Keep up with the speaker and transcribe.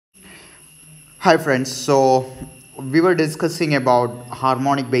Hi friends, so we were discussing about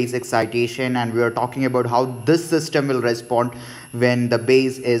harmonic bass excitation and we were talking about how this system will respond when the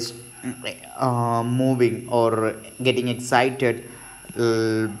bass is moving or getting excited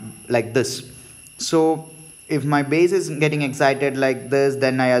like this. So if my bass is getting excited like this,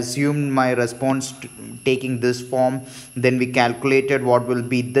 then I assumed my response taking this form. Then we calculated what will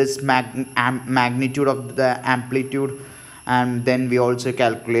be this magnitude of the amplitude, and then we also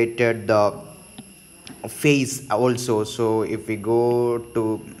calculated the phase also. So if we go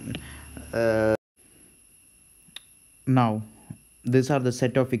to now, these are the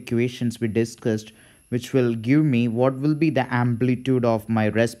set of equations we discussed, which will give me what will be the amplitude of my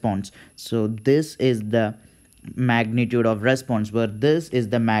response. So this is the magnitude of response, where this is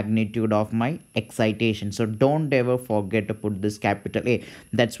the magnitude of my excitation. So don't ever forget to put this capital A.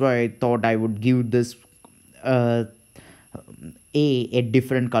 That's why I thought I would give this uh, a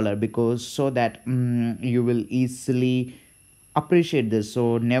different color, because so that you will easily appreciate this.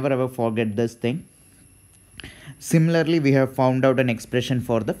 So never ever forget this thing. Similarly, we have found out an expression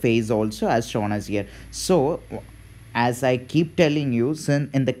for the phase also, as shown as here. So as I keep telling you,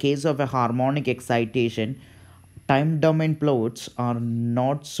 since in the case of a harmonic excitation, time domain plots are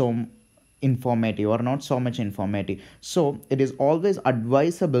not so informative or not so much informative. So it is always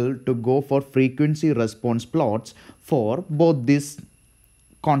advisable to go for frequency response plots for both these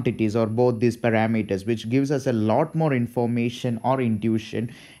quantities or both these parameters, which gives us a lot more information or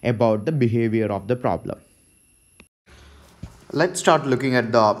intuition about the behavior of the problem. Let's start looking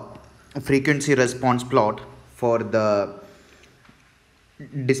at the frequency response plot for the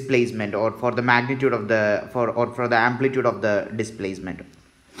displacement, or for the magnitude of the for the amplitude of the displacement.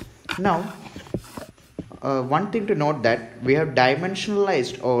 Now one thing to note, that we have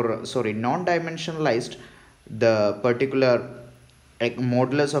dimensionalized, or sorry, non-dimensionalized the particular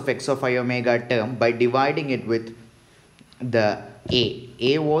modulus of x of I omega term by dividing it with the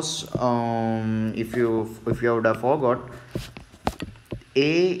a was if you would have forgot,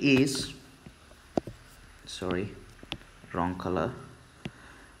 a is, sorry, wrong color.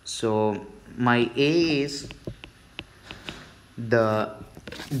 So my a is the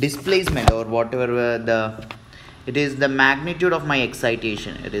displacement, or whatever it is the magnitude of my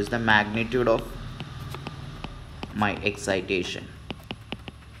excitation. It is the magnitude of my excitation.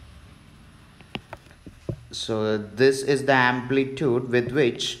 So this is the amplitude with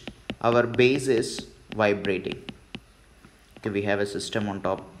which our bass is vibrating. Okay, we have a system on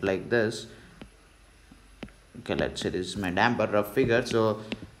top like this. Okay, let's say this is my damper, rough figure. So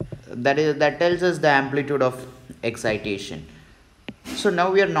that tells us the amplitude of excitation. So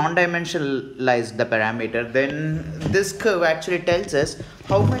now we are non-dimensionalized the parameter. Then this curve actually tells us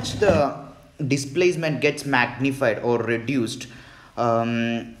how much the displacement gets magnified or reduced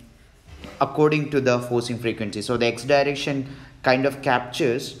according to the forcing frequency. So the x direction kind of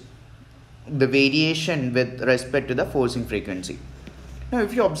captures the variation with respect to the forcing frequency. Now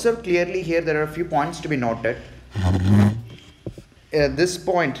if you observe clearly here, there are a few points to be noted. This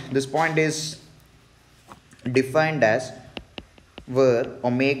point is defined as where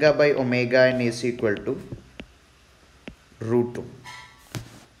omega by omega n is equal to root 2.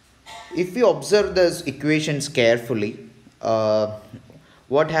 If you observe these equations carefully,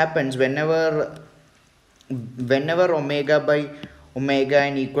 what happens whenever omega by omega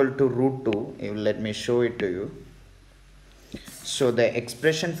n equal to root 2, let me show it to you. So the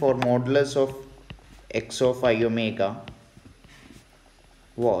expression for modulus of x of I omega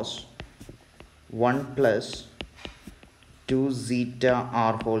was 1 plus 2 zeta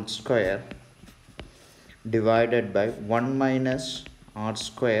r whole square divided by 1 minus r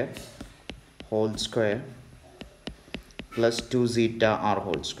square whole square plus 2 zeta r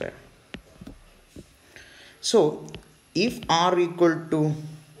whole square. So if r equal to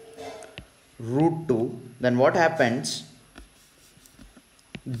root 2, then what happens?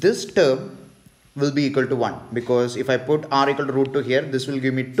 This term will be equal to 1, because if I put r equal to root 2 here, this will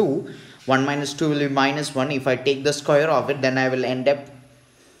give me 2. 1 minus 2 will be minus 1. If I take the square of it, then I will end up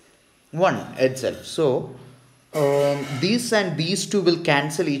 1 itself. So these and these two will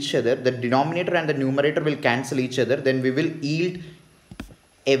cancel each other. The denominator and the numerator will cancel each other. Then we will yield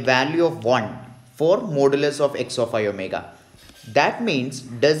a value of 1 for modulus of x of I omega. That means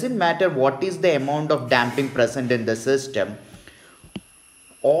doesn't matter what is the amount of damping present in the system.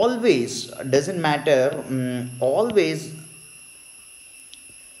 Always doesn't matter. Always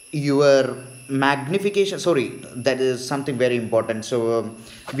your magnification, sorry, that is something very important. So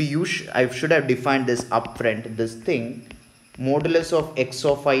I should have defined this upfront. This thing, modulus of x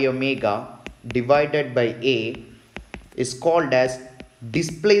of I omega divided by a, is called as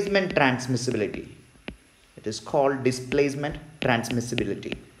displacement transmissibility. It is called displacement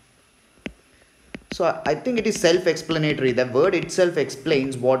transmissibility. So I think it is self-explanatory. The word itself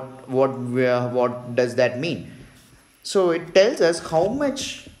explains what does that mean. So it tells us how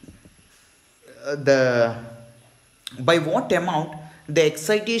much the by what amount the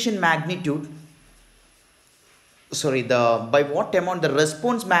excitation magnitude, sorry, the by what amount the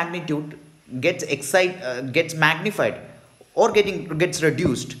response magnitude gets magnified or gets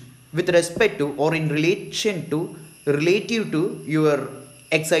reduced with respect to or in relation to relative to your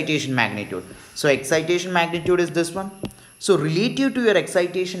excitation magnitude. So excitation magnitude is this one. So relative to your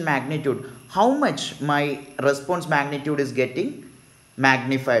excitation magnitude, how much my response magnitude is getting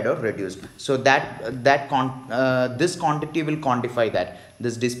magnified or reduced. So this quantity will quantify that.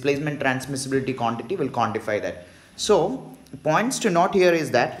 This displacement transmissibility quantity will quantify that. So points to note here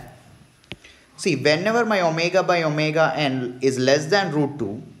is that, see, whenever my omega by omega n is less than root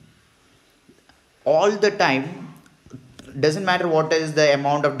 2, all the time, doesn't matter what is the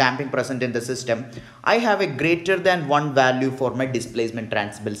amount of damping present in the system, I have a greater than 1 value for my displacement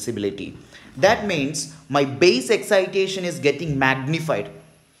transmissibility. That means my base excitation is getting magnified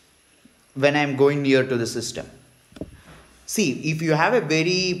when I am going near to the system. See, if you have a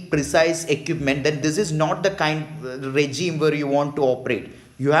very precise equipment, then this is not the kind regime where you want to operate.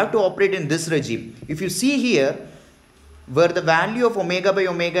 You have to operate in this regime. If you see here, where the value of omega by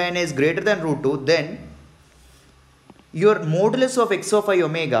omega n is greater than root 2, then your modulus of x of I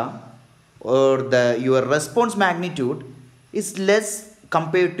omega or your response magnitude is less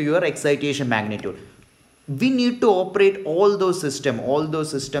compared to your excitation magnitude. We need to operate all those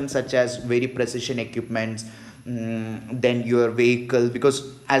systems such as very precision equipments, then your vehicle,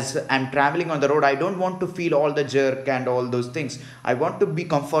 because as I'm traveling on the road, I don't want to feel all the jerk and all those things. I want to be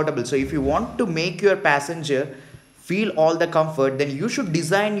comfortable. So if you want to make your passenger feel all the comfort, then you should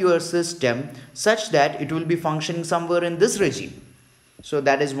design your system such that it will be functioning somewhere in this regime. So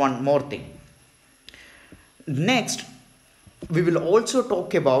that is one more thing. Next, we will also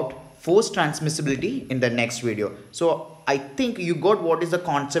talk about force transmissibility in the next video. So I think you got what is the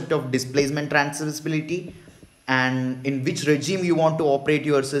concept of displacement transmissibility and in which regime you want to operate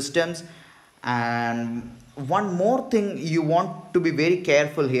your systems. And one more thing you want to be very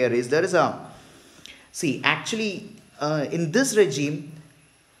careful here is there is a, see, actually in this regime,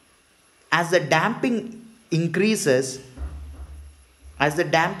 as the damping increases,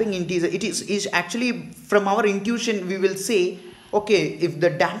 it is actually, from our intuition we will say, okay, if the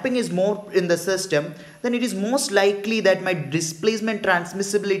damping is more in the system, then it is most likely that my displacement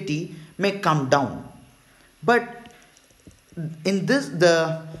transmissibility may come down. But in this,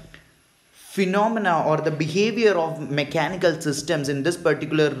 the phenomena or the behavior of mechanical systems in this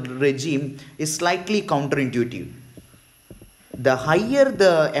particular regime is slightly counterintuitive. The higher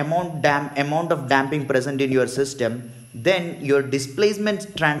the amount of damping present in your system, then your displacement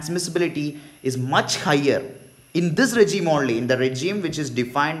transmissibility is much higher in this regime only, in the regime which is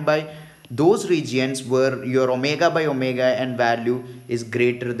defined by those regions where your omega by omega n value is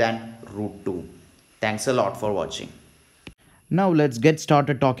greater than root 2. Thanks a lot for watching. Now let's get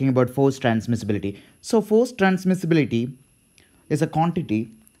started talking about force transmissibility. So force transmissibility is a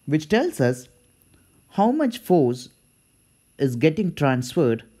quantity which tells us how much force is getting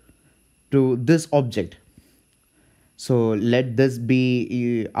transferred to this object. So let this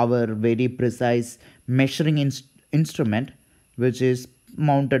be our very precise measuring instrument which is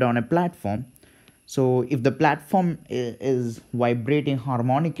mounted on a platform. So if the platform is vibrating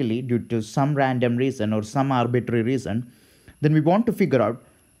harmonically due to some random reason or some arbitrary reason, then we want to figure out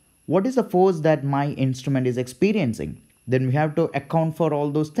what is the force that my instrument is experiencing. Then we have to account for all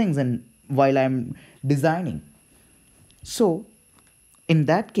those things and while I'm designing. So in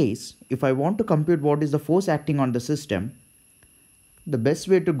that case, if I want to compute what is the force acting on the system, the best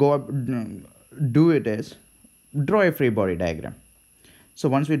way to do it is draw a free body diagram. So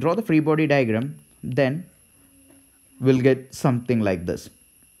once we draw the free body diagram, then we'll get something like this.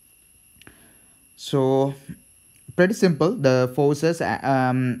 So pretty simple. The forces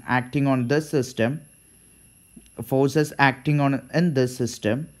acting on this system, forces acting on in this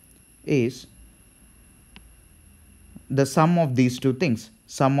system is the sum of these two things.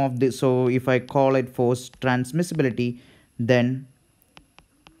 So if I call it force transmissibility, then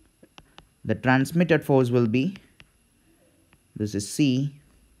the transmitted force will be, this is C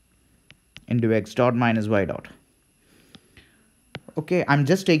into x dot minus y dot. Okay, I'm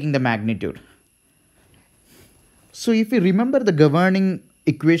just taking the magnitude. So if you remember the governing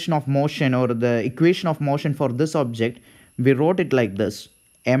equation of motion or the equation of motion for this object, we wrote it like this.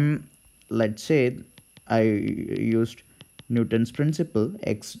 M, let's say I used Newton's principle,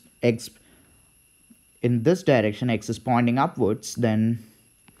 x in this direction, x is pointing upwards, then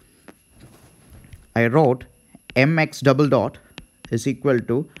I wrote mx double dot is equal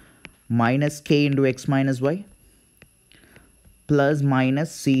to minus k into x minus y plus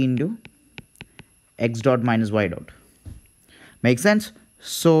minus c into x dot minus y dot. Make sense?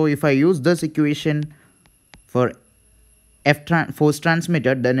 So if I use this equation for force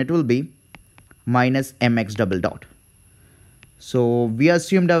transmitted, then it will be minus mx double dot. So we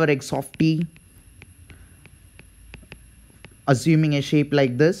assumed our x of t, assuming a shape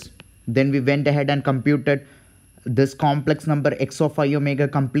like this. Then we went ahead and computed this complex number x of I omega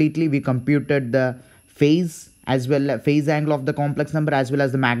completely. We computed the phase as well, phase angle of the complex number as well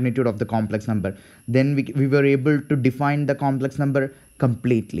as the magnitude of the complex number. Then we were able to define the complex number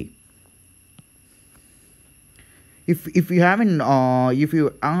completely. If you haven't, if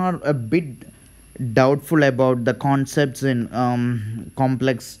you are a bit doubtful about the concepts in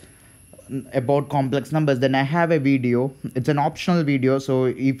complex numbers, then I have a video. It's an optional video, so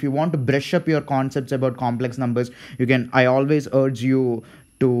if you want to brush up your concepts about complex numbers, you can. I always urge you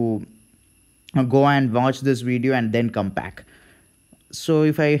to go and watch this video and then come back. So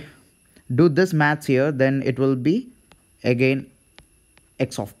if I do this maths here, then it will be again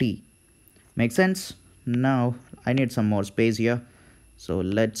x of t. Make sense? Now I need some more space here, so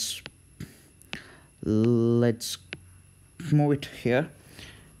let's move it here.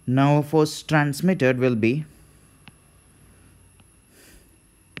 Now force transmitted will be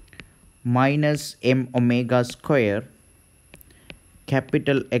minus m omega square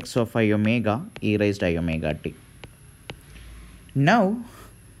capital X of I omega e raised I omega t. Now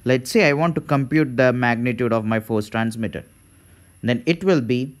let's say I want to compute the magnitude of my force transmitted. Then it will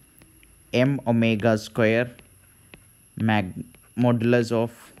be m omega square modulus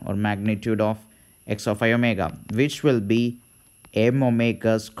of or magnitude of x of I omega, which will be m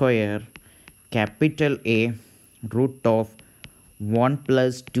omega square capital A root of 1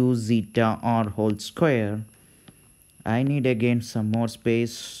 plus 2 zeta r whole square. I need again some more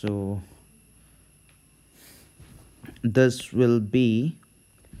space, so this will be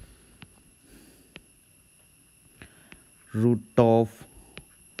root of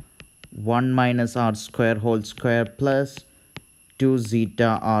 1 minus r square whole square plus 2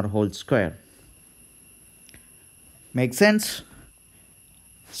 zeta r whole square. Make sense?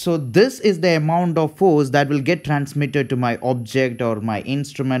 So this is the amount of force that will get transmitted to my object or my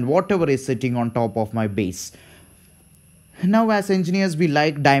instrument, whatever is sitting on top of my base. Now as engineers, we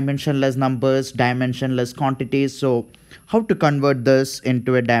like dimensionless numbers, dimensionless quantities. So how to convert this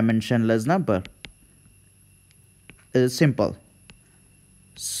into a dimensionless number? It's simple.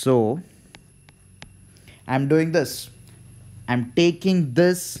 So I'm doing this. I'm taking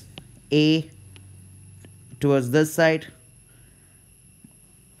this A towards this side.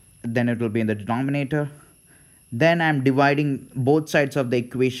 Then it will be in the denominator. Then I'm dividing both sides of the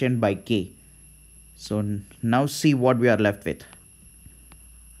equation by k. So now see what we are left with.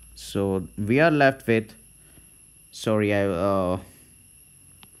 So we are left with,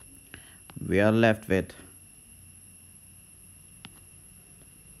 we are left with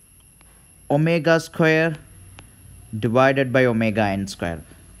omega square divided by omega n square.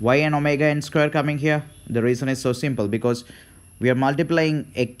 Why an omega n square coming here? The reason is so simple, because we are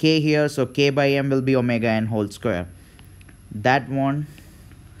multiplying a k here, so k by m will be omega n whole square. That one.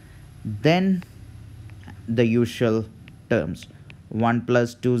 Then the usual terms, 1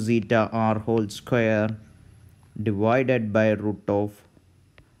 plus 2 zeta r whole square divided by root of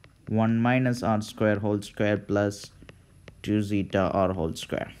 1 minus r square whole square plus 2 zeta r whole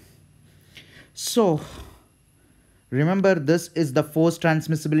square. So remember, this is the force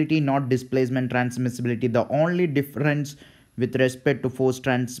transmissibility, not displacement transmissibility. The only difference with respect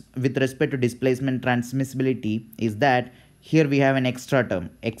to displacement transmissibility is that here we have an extra term,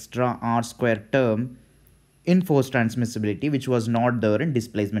 extra r square term in force transmissibility, which was not there in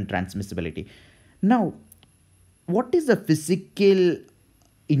displacement transmissibility. Now, what is the physical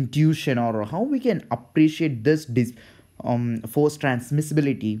intuition, or how we can appreciate this force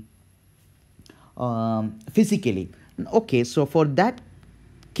transmissibility physically? Okay, so for that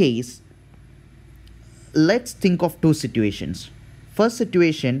case, let's think of two situations. First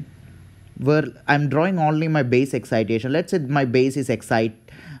situation, where I'm drawing only my base excitation. Let's say my base is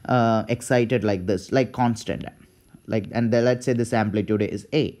excited like this, like constant, and then let's say this amplitude is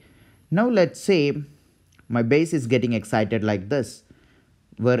A. Now let's say my base is getting excited like this,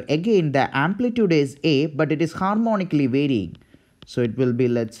 where again the amplitude is A, but it is harmonically varying. So it will be,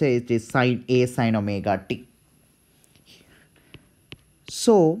 let's say it is sine A sine omega t.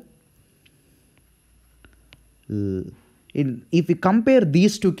 So If we compare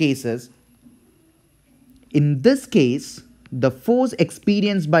these two cases, in this case, the force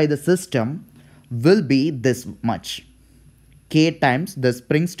experienced by the system will be this much, K times the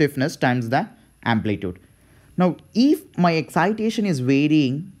spring stiffness times the amplitude. Now, if my excitation is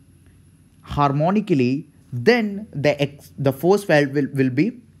varying harmonically, then the force felt will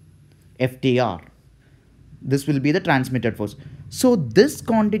be FTR. This will be the transmitted force. So this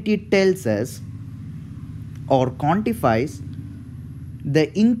quantity tells us or quantifies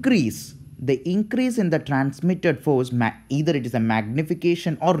the increase in the transmitted force, either it is a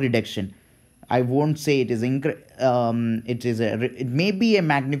magnification or reduction. I won't say it is it may be a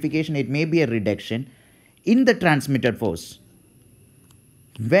magnification, it may be a reduction in the transmitted force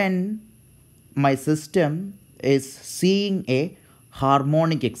when my system is seeing a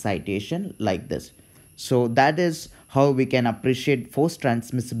harmonic excitation like this. So that is how we can appreciate force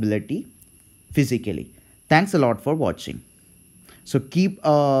transmissibility physically. Thanks a lot for watching. So keep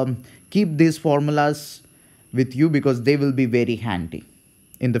these formulas with you because they will be very handy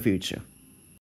in the future.